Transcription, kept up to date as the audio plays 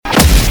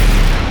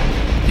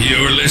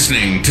You're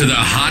listening to the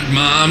Hot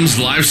Moms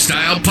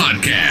Lifestyle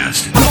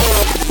Podcast.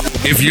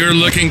 If you're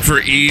looking for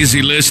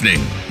easy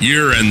listening,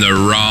 you're in the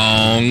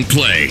wrong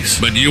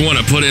place. But you want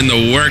to put in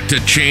the work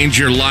to change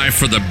your life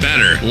for the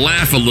better,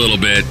 laugh a little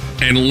bit,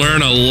 and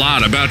learn a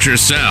lot about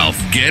yourself.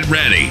 Get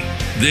ready.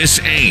 This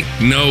ain't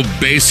no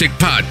basic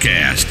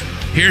podcast.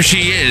 Here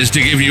she is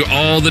to give you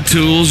all the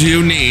tools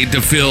you need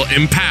to feel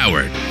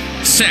empowered,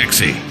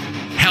 sexy,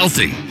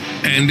 healthy,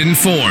 and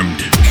informed.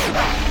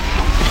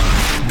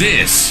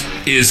 This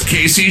is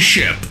Casey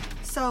Shipp.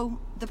 So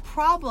the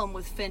problem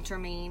with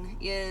phentermine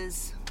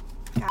is,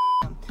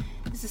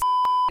 this is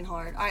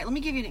hard. All right, let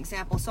me give you an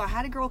example. So I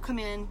had a girl come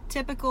in,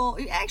 typical.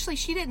 Actually,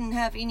 she didn't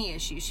have any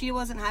issues. She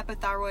wasn't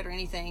hypothyroid or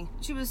anything.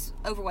 She was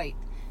overweight,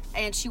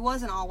 and she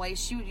wasn't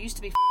always. She used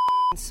to be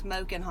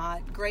smoking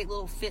hot. Great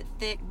little fit,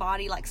 thick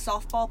body, like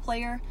softball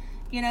player,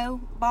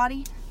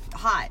 body,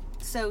 hot.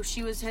 So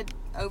she had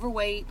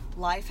overweight,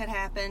 life had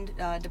happened,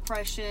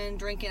 depression,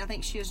 drinking. I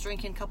think she was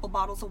drinking a couple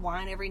bottles of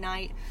wine every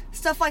night,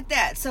 stuff like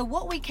that. So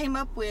what we came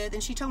up with,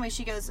 and she told me,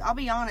 she goes, I'll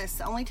be honest,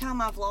 the only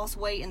time I've lost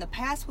weight in the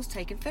past was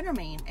taking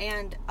phentermine.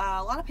 And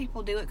a lot of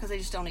people do it because they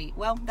just don't eat.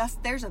 Well,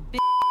 there's a big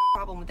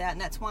problem with that,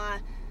 and that's why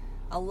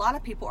a lot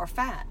of people are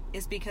fat,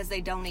 is because they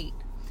don't eat.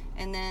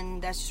 And then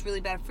that's just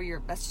really bad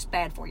that's just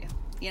bad for you.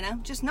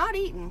 Just not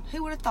eating.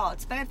 Who would have thought?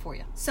 It's bad for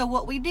you. So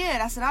what we did,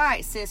 I said, all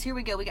right, sis, here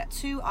we go. We got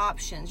two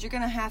options. You're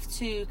going to have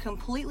to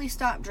completely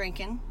stop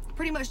drinking,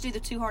 pretty much do the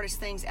two hardest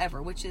things ever,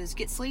 which is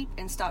get sleep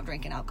and stop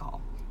drinking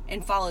alcohol,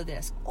 and follow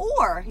this.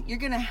 Or you're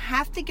going to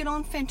have to get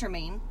on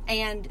phentermine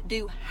and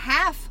do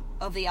half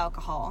of the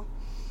alcohol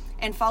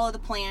and follow the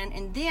plan.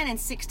 And then in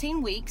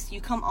 16 weeks, you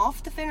come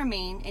off the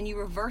phentermine and you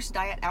reverse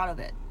diet out of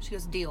it. She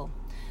goes, deal.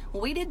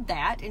 Well, we did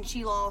that, and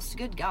she lost,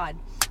 good God,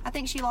 I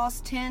think she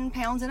lost 10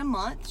 pounds in a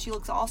month. She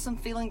looks awesome,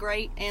 feeling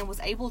great, and was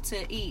able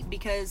to eat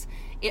because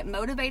it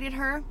motivated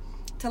her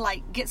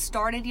to, get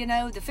started.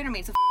 The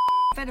phentermine's a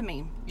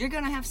amphetamine. You're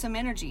going to have some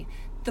energy.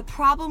 The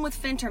problem with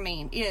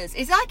phentermine is,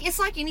 it's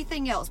like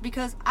anything else,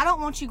 because I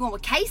don't want you going, well,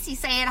 Casey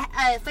said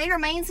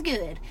phentermine's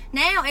good.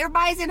 Now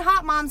everybody's in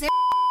Hot Moms,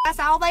 that's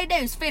all they do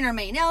is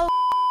phentermine. No,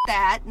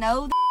 that.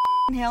 No,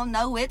 hell,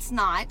 no, it's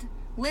not.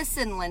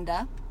 Listen,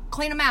 Linda.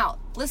 Clean them out.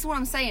 Listen to what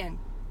I'm saying.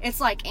 It's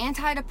like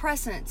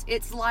antidepressants.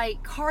 It's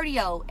like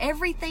cardio.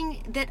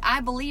 Everything that I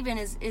believe in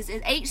is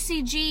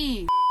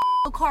HCG,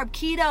 carb,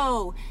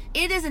 keto.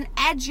 It is an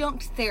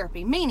adjunct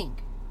therapy, meaning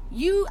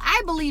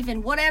I believe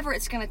in whatever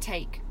it's going to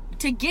take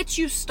to get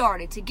you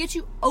started, to get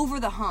you over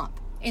the hump.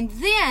 And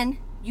then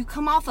you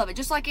come off of it,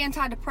 just like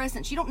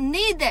antidepressants. You don't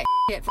need that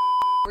shit for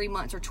 3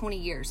 months or 20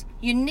 years.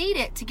 You need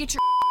it to get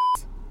your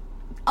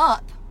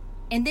up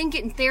and then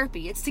get in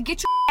therapy. It's to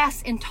get your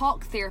ass in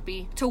talk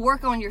therapy, to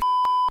work on your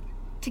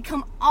to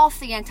come off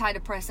the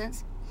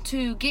antidepressants,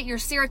 to get your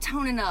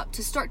serotonin up,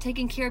 to start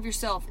taking care of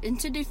yourself, and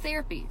to do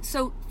therapy.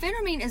 So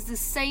phentermine is the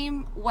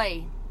same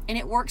way, and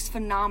it works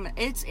phenomenal.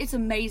 It's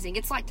amazing.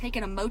 It's like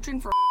taking a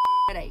Motrin for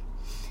a headache.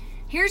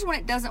 Here's when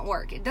it doesn't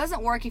work. It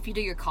doesn't work if you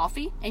do your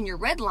coffee and your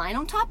red line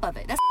on top of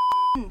it. That's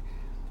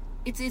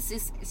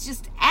it's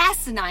just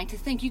asinine to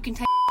think you can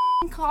take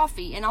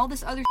coffee and all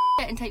this other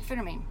shit and take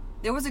phentermine.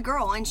 There was a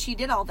girl, and she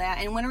did all that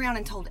and went around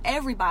and told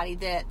everybody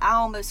that I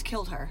almost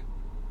killed her.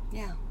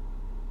 Yeah.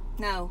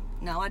 No,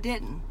 I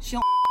didn't. She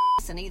don't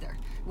listen either.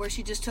 Where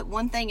she just took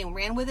one thing and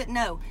ran with it,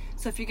 no.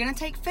 So if you're going to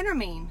take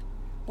phentermine,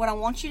 what I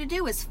want you to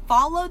do is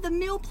follow the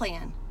meal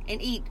plan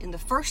and eat in the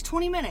first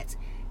 20 minutes.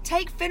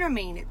 Take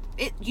phentermine.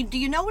 Do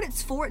you know what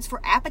it's for? It's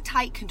for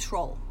appetite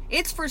control.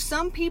 It's for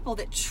some people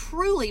that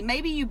truly,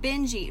 maybe you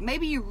binge eat.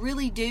 Maybe you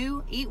really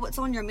do eat what's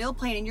on your meal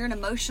plan and you're an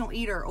emotional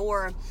eater,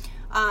 or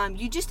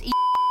you just eat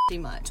too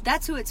much.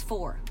 That's who it's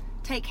for.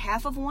 Take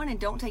half of one and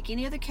don't take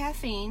any other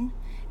caffeine.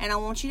 And I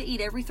want you to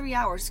eat every 3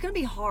 hours. It's going to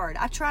be hard.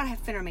 I tried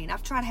phentermine.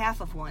 I've tried half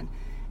of one.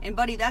 And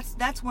buddy,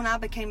 that's when I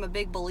became a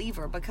big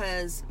believer,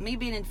 because me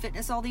being in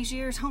fitness all these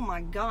years, oh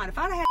my God, if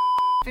I'd had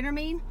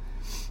phentermine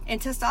and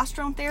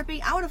testosterone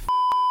therapy, I would have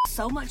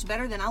so much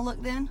better than I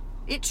look then.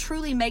 It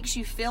truly makes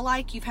you feel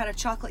like you've had a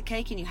chocolate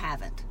cake and you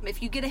haven't.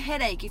 If you get a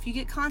headache, if you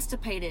get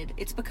constipated,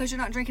 it's because you're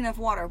not drinking enough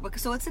water.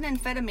 So it's an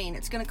amphetamine.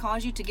 It's going to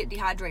cause you to get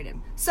dehydrated.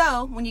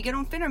 So when you get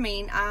on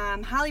phentermine, I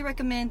highly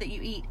recommend that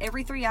you eat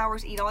every 3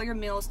 hours, eat all your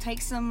meals,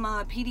 take some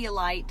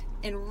Pedialyte,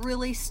 and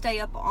really stay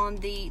up on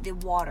the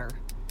water.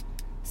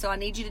 So I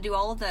need you to do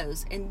all of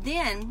those. And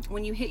then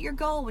when you hit your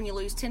goal, when you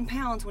lose 10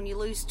 pounds, when you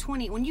lose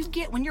 20,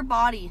 when your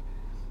body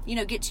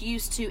gets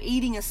used to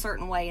eating a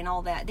certain way and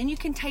all that, then you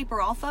can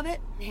taper off of it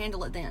and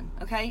handle it then,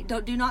 okay?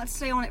 Do not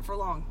stay on it for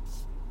long.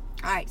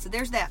 All right, so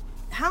there's that.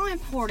 How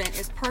important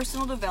is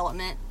personal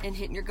development in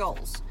hitting your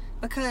goals?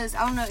 Because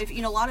I don't know if,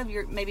 a lot of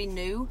you maybe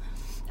new,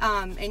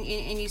 and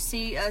you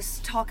see us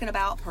talking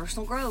about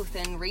personal growth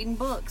and reading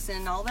books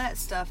and all that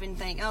stuff and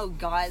think, oh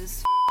God,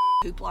 this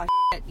hoopla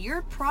shit.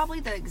 You're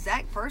probably the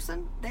exact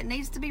person that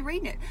needs to be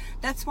reading it.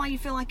 That's why you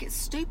feel like it's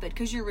stupid,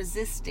 because you're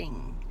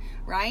resisting.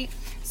 Right?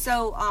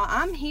 So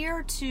I'm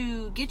here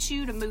to get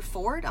you to move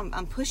forward. I'm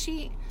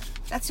pushy.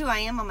 That's who I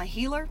am. I'm a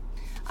healer.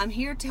 I'm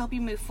here to help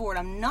you move forward.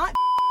 I'm not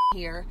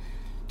here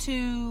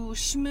to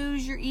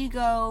schmooze your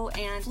ego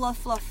and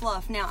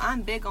fluff. Now,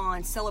 I'm big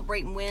on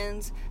celebrating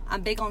wins.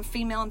 I'm big on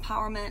female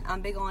empowerment.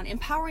 I'm big on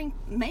empowering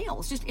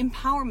males, just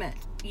empowerment.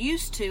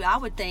 Used to, I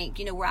would think,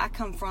 where I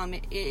come from,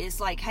 it's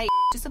like, hey,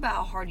 it's just about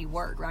how hard you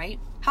work, right?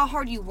 How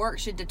hard you work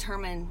should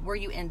determine where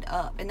you end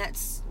up. And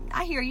that's,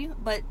 I hear you,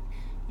 but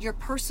your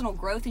personal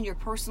growth and your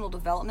personal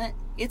development,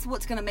 it's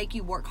what's going to make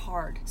you work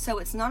hard. So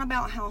it's not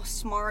about how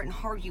smart and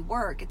hard you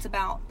work. It's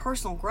about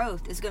personal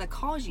growth is going to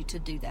cause you to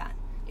do that.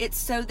 It's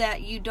so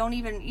that you don't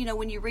even,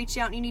 when you reach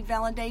out and you need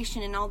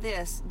validation and all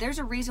this, there's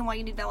a reason why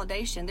you need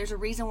validation. There's a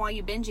reason why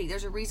you binge eat.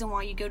 There's a reason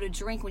why you go to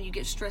drink when you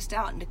get stressed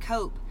out and to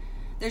cope.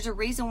 There's a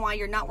reason why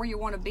you're not where you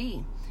want to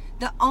be.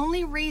 The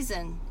only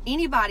reason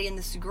anybody in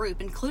this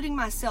group, including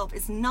myself,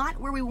 is not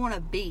where we want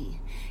to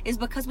be is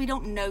because we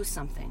don't know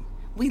something.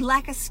 We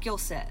lack a skill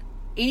set.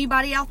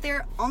 Anybody out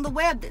there on the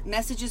web that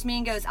messages me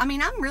and goes,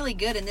 I'm really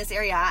good in this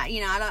area.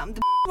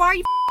 Why are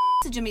you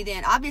messaging me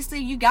then? Obviously,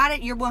 you got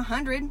it. You're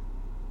 100.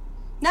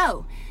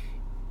 No.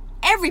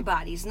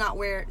 Everybody's not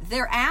where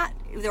they're at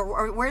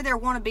or where they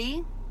want to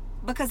be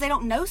because they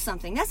don't know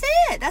something. That's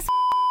it. That's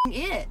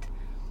it.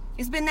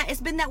 It's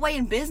been that way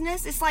in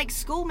business. It's like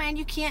school, man.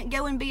 You can't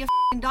go and be a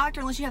doctor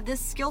unless you have this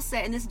skill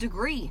set and this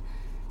degree.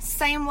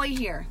 Same way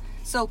here.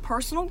 So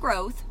personal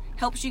growth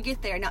helps you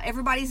get there. Now,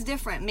 everybody's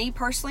different. Me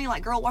personally,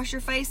 like Girl Wash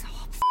Your Face.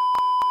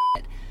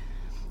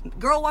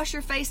 Girl Wash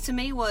Your Face to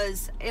me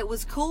it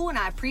was cool and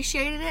I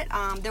appreciated it.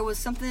 There was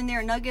something in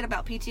there, a nugget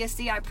about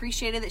PTSD I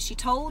appreciated that she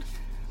told.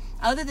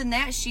 Other than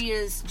that, she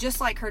is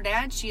just like her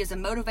dad. She is a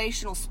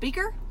motivational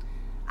speaker.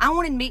 I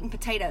wanted meat and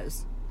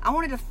potatoes. I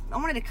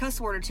wanted a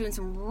cuss word or two and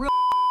some real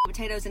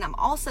potatoes. And I'm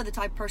also the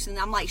type of person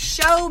that I'm like,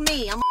 show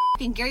me. I'm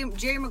like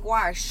Jerry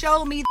Maguire.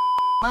 Show me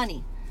the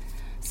money.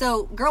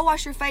 So Girl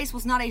Wash Your Face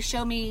was not a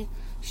show me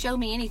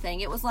anything.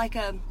 It was like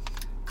a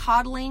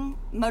coddling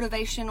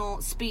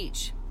motivational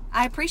speech.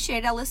 I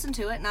appreciate it. I listened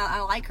to it and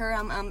I like her.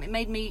 It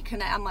made me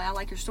connect. I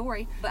like her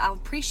story, but I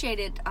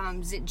appreciated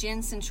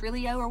Jen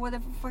Centrillo or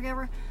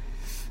whatever,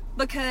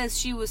 because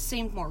she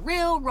seemed more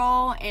real,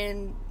 raw,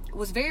 and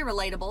was very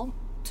relatable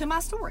to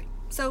my story.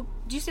 So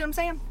do you see what I'm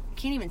saying? I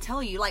can't even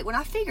tell you. Like when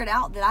I figured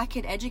out that I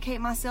could educate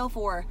myself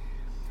or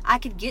I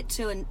could get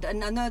to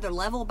another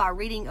level by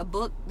reading a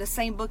book, the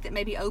same book that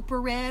maybe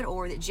Oprah read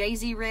or that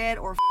Jay-Z read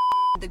or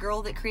the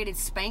girl that created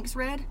Spanx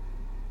read.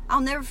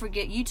 I'll never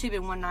forget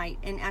YouTubing one night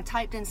and I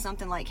typed in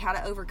something like how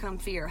to overcome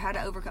fear, how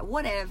to overcome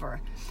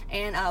whatever.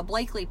 And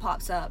Blakely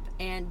pops up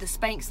and the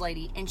Spanx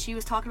lady, and she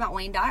was talking about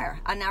Wayne Dyer.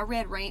 I now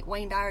read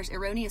Wayne Dyer's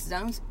Erroneous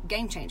Zones,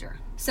 Game Changer.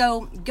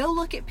 So go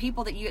look at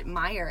people that you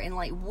admire and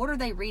like, what are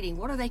they reading?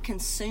 What are they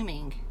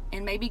consuming?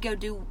 And maybe go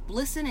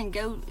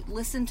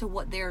listen to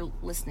what they're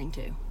listening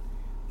to.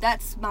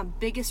 That's my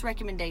biggest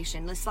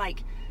recommendation. It's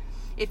like,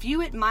 if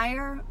you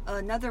admire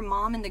another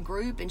mom in the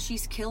group and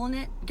she's killing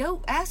it,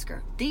 go ask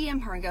her,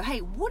 DM her and go, hey,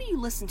 what do you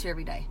listen to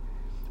every day?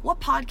 What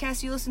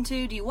podcasts do you listen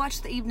to? Do you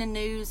watch the evening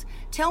news?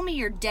 Tell me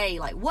your day,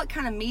 like what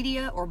kind of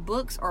media or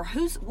books or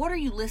what are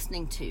you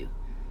listening to?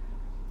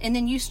 And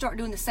then you start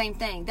doing the same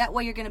thing. That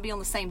way you're going to be on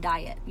the same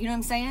diet. You know what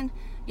I'm saying?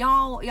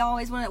 Y'all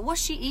always want to,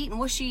 what's she eating?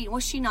 What's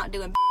she not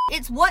doing?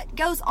 It's what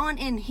goes on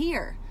in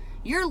here.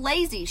 You're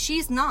lazy.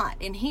 She's not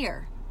in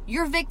here.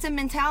 You're victim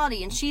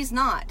mentality and she's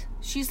not.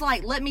 She's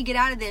like, let me get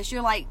out of this.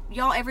 You're like,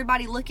 y'all,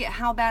 everybody look at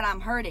how bad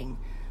I'm hurting.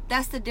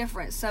 That's the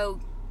difference. So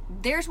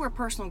there's where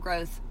personal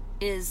growth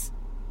is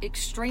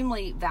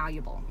extremely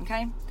valuable.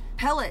 Okay.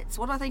 Pellets.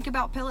 What do I think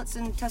about pellets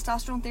and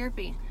testosterone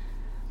therapy?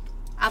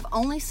 I've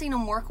only seen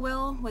them work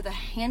well with a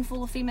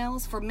handful of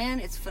females. For men,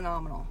 it's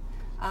phenomenal.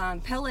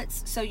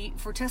 Pellets. So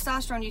for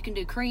testosterone, you can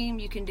do cream,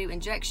 you can do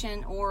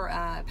injection or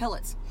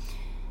pellets.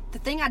 The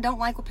thing I don't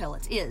like with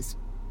pellets is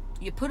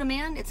you put them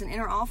in, it's an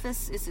inner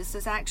office, it's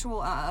this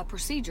actual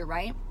procedure,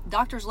 right?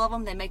 Doctors love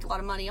them, they make a lot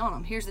of money on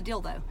them. Here's the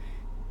deal though.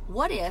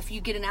 What if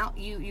you get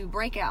you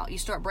break out, you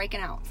start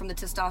breaking out from the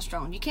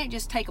testosterone? You can't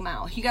just take them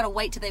out. You got to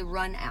wait till they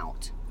run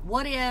out.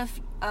 What if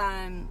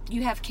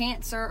you have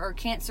cancer or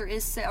cancer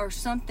is or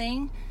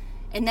something,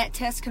 and that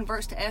test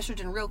converts to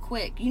estrogen real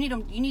quick? You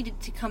need it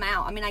to come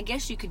out. I mean, I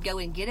guess you could go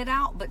and get it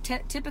out, but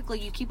typically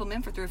you keep them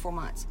in for 3 or 4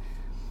 months.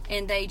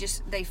 And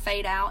they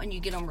fade out and you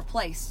get them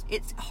replaced.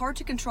 It's hard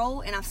to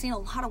control, and I've seen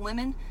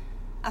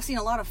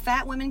a lot of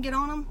fat women get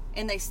on them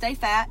and they stay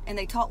fat and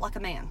they talk like a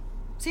man.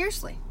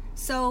 Seriously.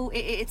 So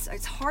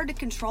it's hard to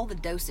control the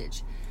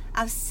dosage.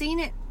 I've seen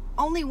it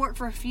only work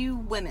for a few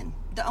women.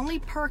 The only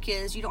perk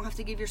is you don't have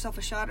to give yourself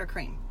a shot or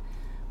cream.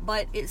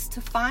 But it's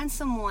to find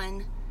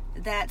someone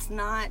that's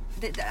not,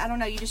 I don't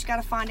know, you just got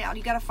to find out.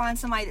 You got to find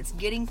somebody that's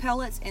getting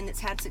pellets and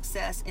that's had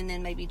success, and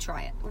then maybe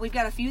try it. We've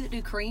got a few that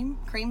do cream.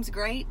 Cream's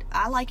great.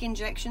 I like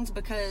injections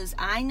because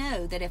I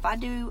know that if I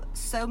do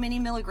so many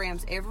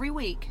milligrams every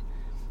week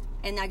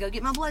and I go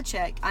get my blood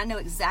checked, I know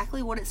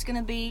exactly what it's going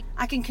to be.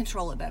 I can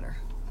control it better.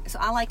 So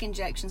I like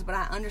injections, but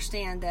I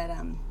understand that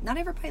not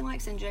everybody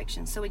likes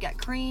injections. So we got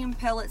cream,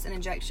 pellets, and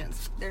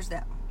injections. There's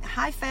that.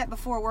 High fat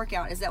before a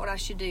workout, is that what I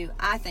should do?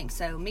 I think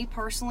so. Me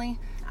personally,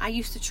 I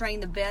used to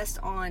train the best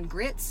on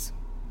grits,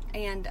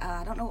 and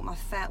I don't know what my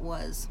fat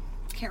was.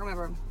 can't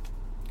remember.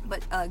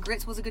 But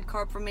grits was a good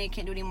carb for me.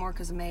 Can't do it anymore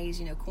because of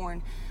maize,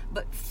 corn.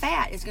 But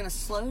fat is going to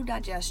slow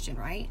digestion,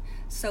 right?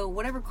 So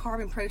whatever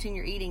carb and protein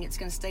you're eating, it's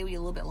going to stay with you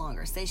a little bit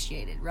longer,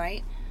 satiated,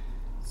 right?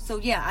 So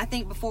yeah, I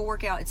think before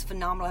workout, it's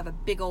phenomenal to have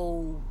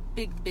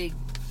a big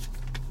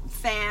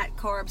fat,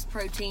 carbs,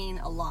 protein,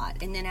 a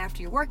lot. And then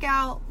after your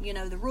workout,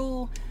 the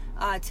rule,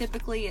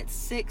 typically it's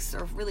 6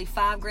 or really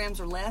 5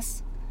 grams or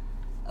less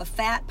of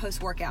fat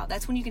post-workout.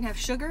 That's when you can have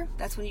sugar.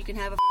 That's when you can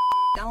have a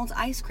McDonald's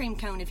ice cream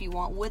cone if you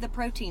want with a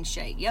protein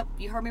shake. Yep,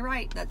 you heard me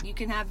right. That you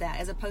can have that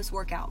as a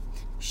post-workout.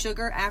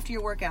 Sugar after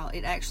your workout,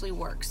 it actually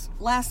works.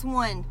 Last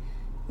one.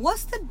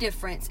 What's the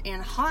difference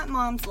in hot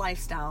mom's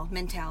lifestyle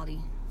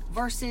mentality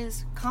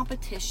versus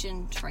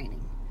competition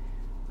training?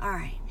 All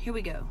right, here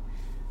we go.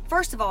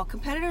 First of all,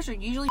 competitors are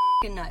usually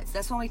nuts.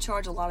 That's why we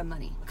charge a lot of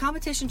money.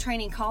 Competition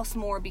training costs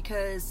more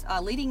because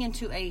leading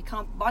into a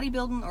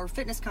bodybuilding or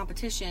fitness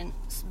competition,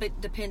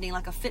 depending,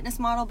 like a fitness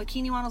model,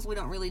 bikini models, we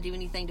don't really do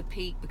anything to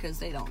peak because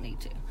they don't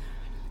need to.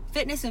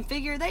 Fitness and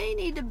figure, they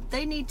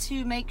need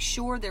to make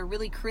sure they're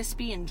really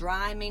crispy and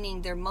dry,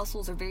 meaning their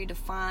muscles are very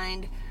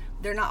defined.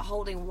 They're not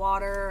holding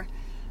water.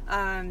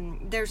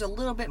 There's a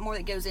little bit more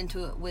that goes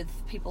into it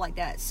with people like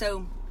that.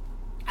 So,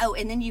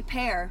 and then you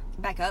pair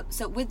back up.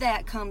 So with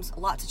that comes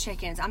lots of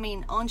check-ins. I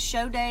mean, on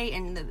show day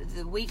and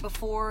the week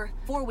before,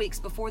 4 weeks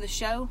before the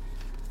show,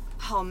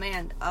 oh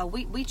man,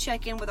 we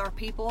check in with our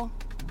people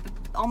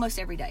almost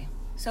every day.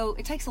 So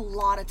it takes a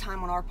lot of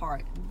time on our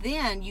part.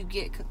 Then you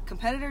get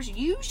competitors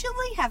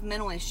usually have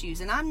mental issues,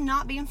 and I'm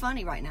not being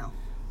funny right now.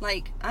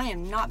 Like, I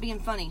am not being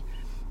funny.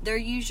 They're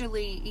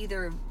usually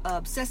either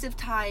obsessive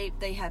type,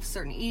 they have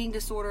certain eating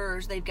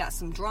disorders, they've got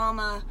some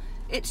drama.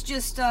 It's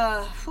just,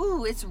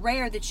 it's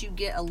rare that you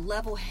get a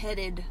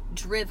level-headed,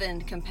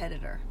 driven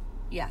competitor.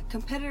 Yeah,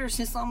 competitors,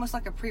 it's almost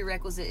like a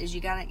prerequisite is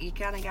you kind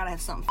of gotta have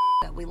something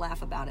that we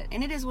laugh about it.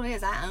 And it is what it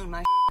is. I own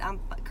my I'm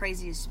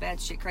crazy as bad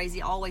shit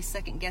crazy, always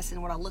second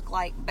guessing what I look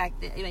like back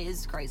then. I mean,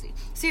 it's crazy.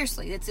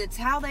 Seriously, it's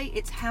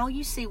how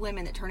you see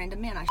women that turn into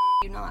men, I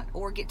you not,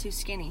 or get too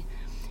skinny.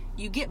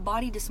 You get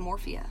body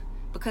dysmorphia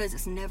because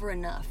it's never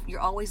enough. You're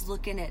always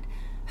looking at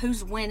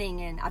who's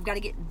winning, and I've got to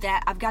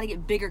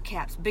get bigger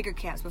caps.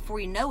 Before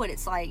you know it,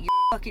 it's like you're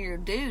fucking your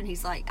dude, and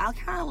he's like,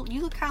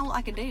 you look kind of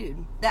like a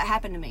dude. That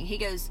happened to me. He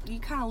goes, you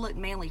kind of look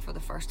manly for the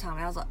first time.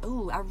 And I was like,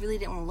 ooh, I really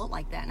didn't want to look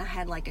like that. And I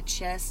had like a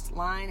chest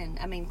line, and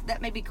I mean,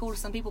 that may be cool to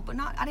some people, but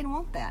I didn't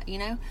want that,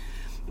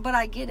 But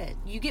I get it.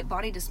 You get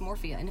body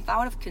dysmorphia, and if I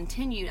would have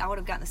continued, I would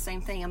have gotten the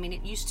same thing. I mean,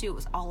 it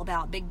was all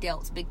about big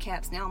delts, big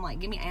caps. Now I'm like,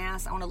 give me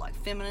ass. I want to look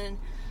feminine.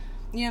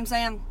 You know what I'm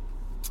saying?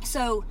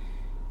 So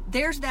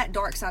there's that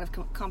dark side of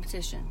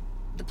competition.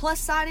 The plus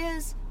side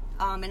is,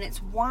 and it's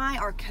why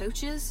our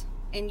coaches,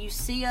 and you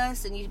see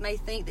us and you may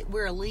think that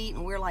we're elite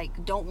and we're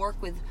like, don't work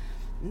with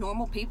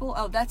normal people.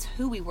 Oh, that's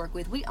who we work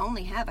with. We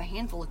only have a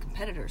handful of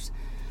competitors.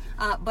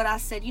 But I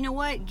said, you know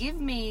what?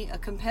 Give me a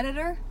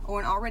competitor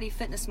or an already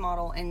fitness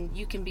model and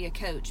you can be a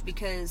coach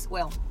because,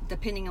 well,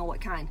 depending on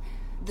what kind,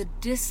 the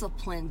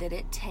discipline that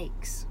it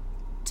takes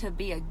to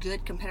be a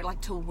good competitor,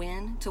 like to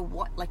win,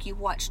 like you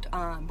watched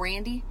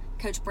Brandy,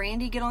 Coach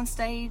Brandy get on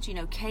stage,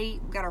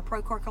 Kate got her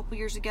pro card a couple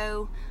years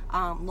ago,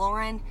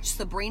 Lauren,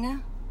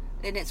 Sabrina,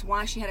 and it's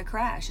why she had a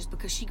crash. It's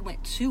because she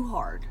went too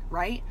hard,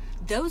 right?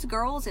 Those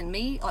girls and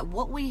me, like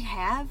what we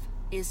have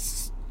is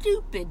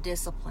stupid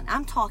discipline.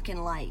 I'm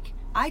talking like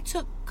I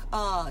took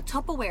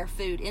Tupperware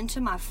food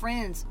into my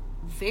friend's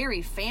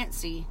very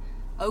fancy,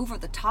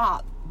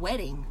 over-the-top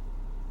wedding.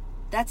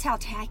 That's how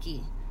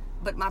tacky.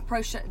 But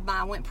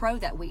I went pro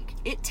that week.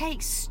 It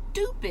takes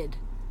stupid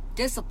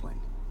discipline.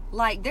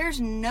 Like, there's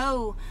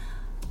no,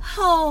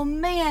 oh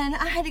man,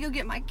 I had to go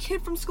get my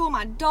kid from school.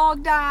 My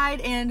dog died,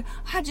 and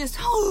I just,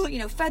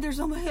 feathers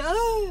on my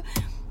head.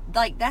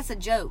 Like, that's a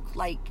joke.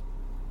 Like,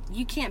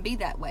 you can't be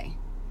that way.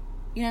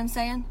 You know what I'm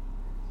saying?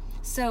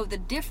 So the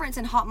difference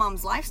in Hot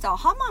Mom's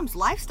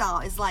lifestyle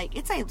is like,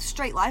 it's a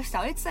straight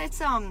lifestyle.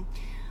 It's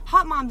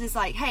Hot Moms is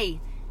like,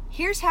 hey,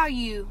 here's how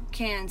you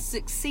can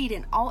succeed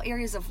in all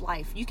areas of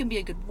life. You can be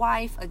a good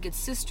wife, a good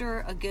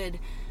sister, a good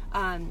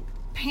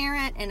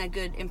parent, and a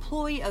good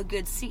employee, a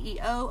good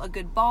CEO, a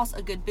good boss,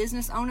 a good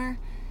business owner,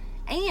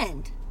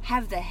 and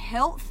have the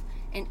health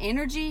and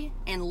energy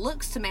and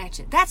looks to match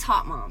it. That's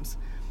Hot Moms.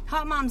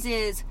 Hot Moms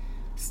is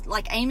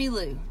like Amy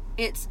Lou.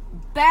 It's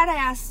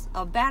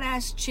a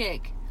badass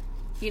chick.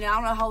 I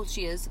don't know how old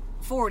she is,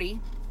 40,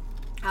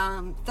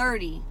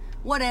 30,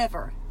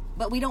 whatever.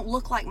 But we don't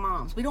look like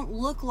moms. We don't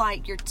look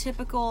like your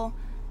typical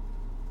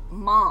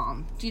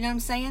mom. Do you know what I'm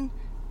saying?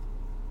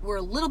 We're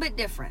a little bit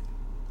different.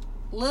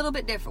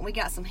 We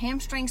got some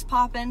hamstrings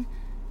popping,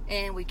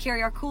 and we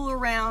carry our cooler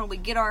around. We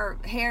get our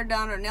hair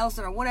done or nails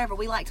done or whatever.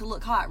 We like to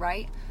look hot,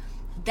 right?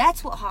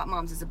 That's what Hot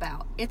Moms is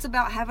about. It's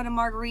about having a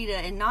margarita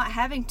and not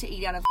having to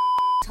eat out of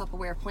a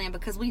Tupperware plan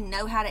because we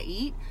know how to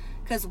eat,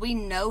 because we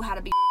know how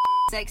to be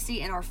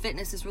sexy, and our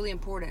fitness is really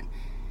important.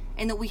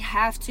 And that we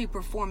have to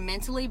perform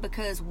mentally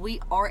because we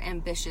are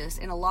ambitious,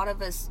 and a lot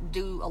of us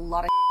do a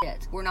lot of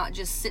shit. We're not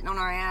just sitting on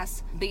our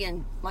ass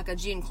being like a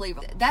Gene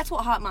Cleaver. That's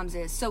what Hot Moms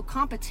is. So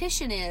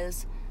competition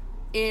is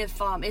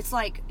if it's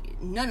like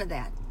none of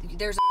that.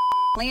 There's a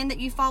plan that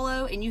you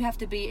follow, and you have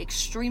to be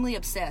extremely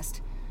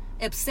obsessed.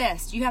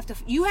 You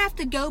have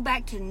to go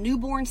back to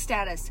newborn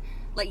status.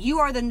 Like, you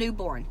are the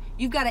newborn.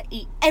 You've got to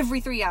eat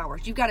every 3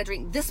 hours. You've got to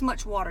drink this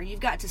much water. You've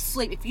got to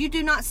sleep. If you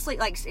do not sleep,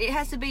 like, it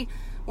has to be.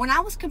 When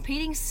I was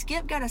competing,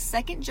 Skip got a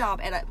second job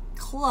at a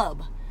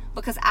club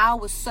because I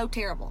was so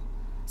terrible.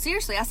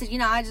 Seriously, I said,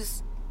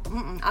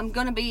 I'm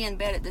going to be in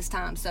bed at this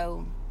time,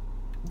 so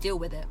deal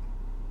with it.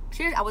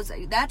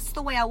 Seriously, that's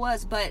the way I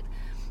was, but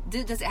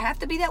does it have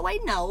to be that way?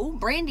 No.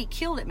 Brandy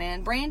killed it,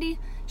 man. Brandy,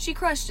 she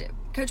crushed it.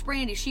 Coach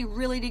Brandy, she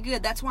really did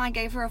good. That's why I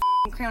gave her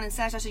a crown and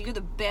sash. I said, you're the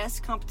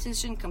best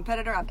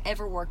competitor I've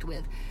ever worked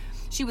with.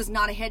 She was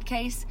not a head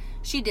case.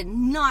 She did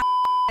not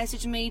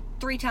message me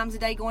 3 times a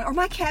day going, are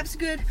my caps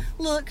good?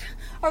 Look,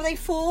 are they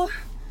full?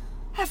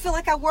 I feel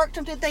like I worked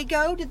them. Did they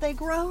go? Did they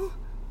grow?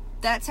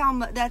 That's how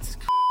much,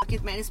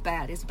 man, it's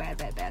bad. It's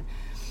bad.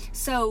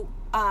 So,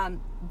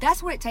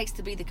 that's what it takes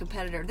to be the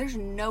competitor. There's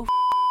no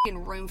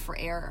room for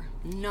error.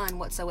 None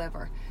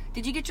whatsoever.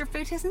 Did you get your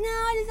food test? No,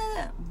 I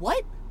didn't.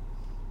 What?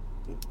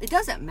 It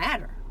doesn't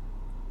matter.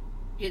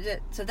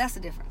 So that's the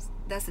difference.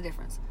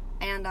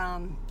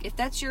 And if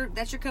that's your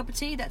cup of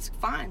tea, that's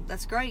fine.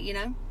 That's great,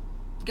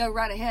 Go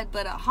right ahead.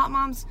 But Hot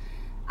Moms,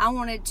 I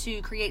wanted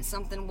to create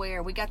something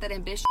where we got that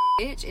ambitious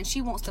bitch, and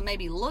she wants to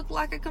maybe look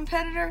like a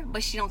competitor,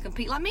 but she don't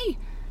compete like me.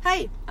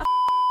 Hey, I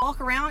walk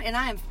around, and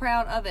I am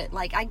proud of it.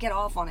 Like, I get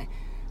off on it.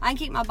 I can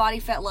keep my body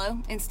fat low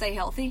and stay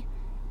healthy.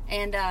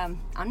 And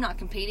I'm not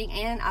competing.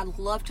 And I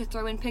love to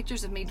throw in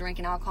pictures of me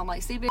drinking alcohol. I'm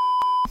like, see, bitch.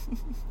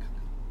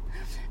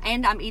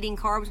 And I'm eating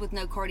carbs with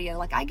no cardio.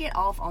 Like, I get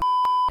off on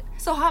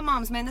So, Hot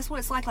Moms, man, that's what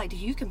it's like. Like, do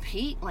you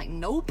compete? Like,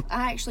 nope.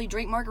 I actually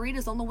drink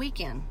margaritas on the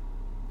weekend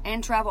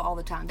and travel all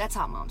the time. That's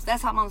Hot Moms.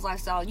 That's Hot Moms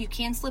lifestyle. You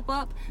can slip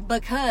up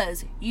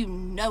because you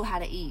know how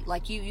to eat.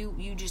 Like, you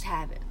just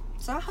have it.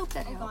 So, I hope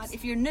that helps.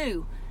 If you're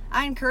new,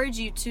 I encourage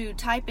you to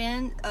type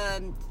in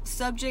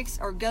subjects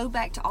or go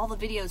back to all the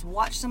videos.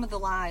 Watch some of the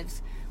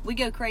lives. We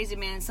go crazy,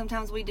 man.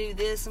 Sometimes we do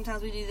this,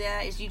 sometimes we do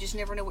that. You just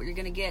never know what you're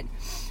going to get.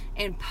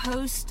 And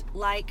post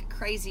like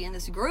crazy in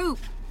this group.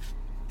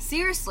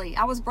 Seriously,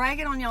 I was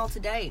bragging on y'all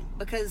today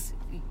because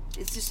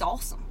it's just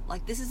awesome.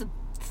 Like, this is a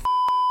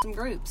awesome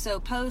group. So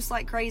post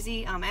like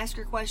crazy. Ask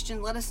your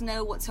question. Let us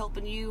know what's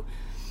helping you.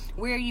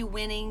 Where are you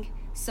winning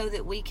so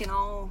that we can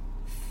all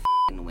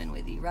win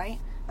with you, right?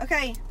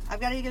 Okay, I've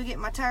got to go get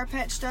my tire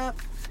patched up.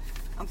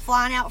 I'm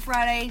flying out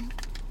Friday.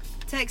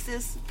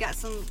 Texas, got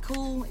some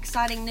cool,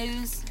 exciting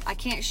news I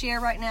can't share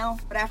right now,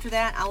 but after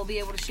that I will be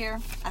able to share.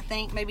 I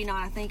think, maybe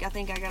not. I think I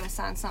gotta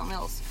sign something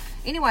else.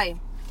 Anyway,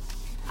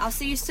 I'll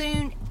see you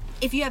soon.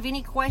 If you have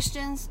any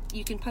questions,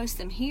 you can post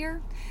them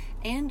here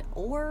and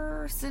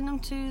or send them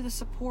to the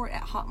support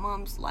at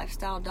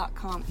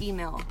hotmomslifestyle.com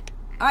email.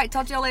 All right,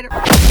 talk to y'all later. All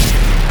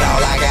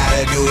I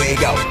gotta do is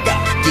go,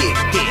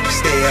 get,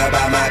 stay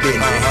about my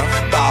business.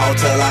 Ball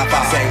till I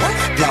fall,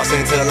 floss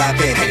until I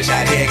finish.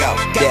 I did go,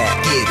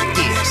 get,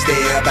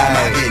 stay about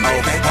my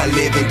business. I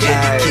live in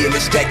Jimmy Kimmel,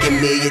 stacking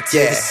millions to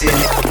the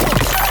ceiling.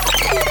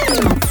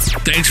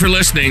 Thanks for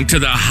listening to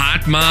the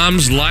Hot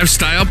Moms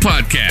Lifestyle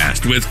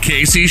Podcast with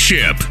Casey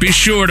Ship. Be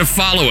sure to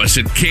follow us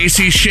at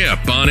Casey Ship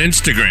on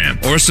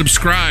Instagram or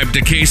subscribe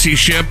to Casey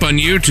Ship on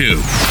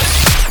YouTube.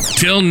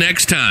 Till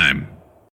next time.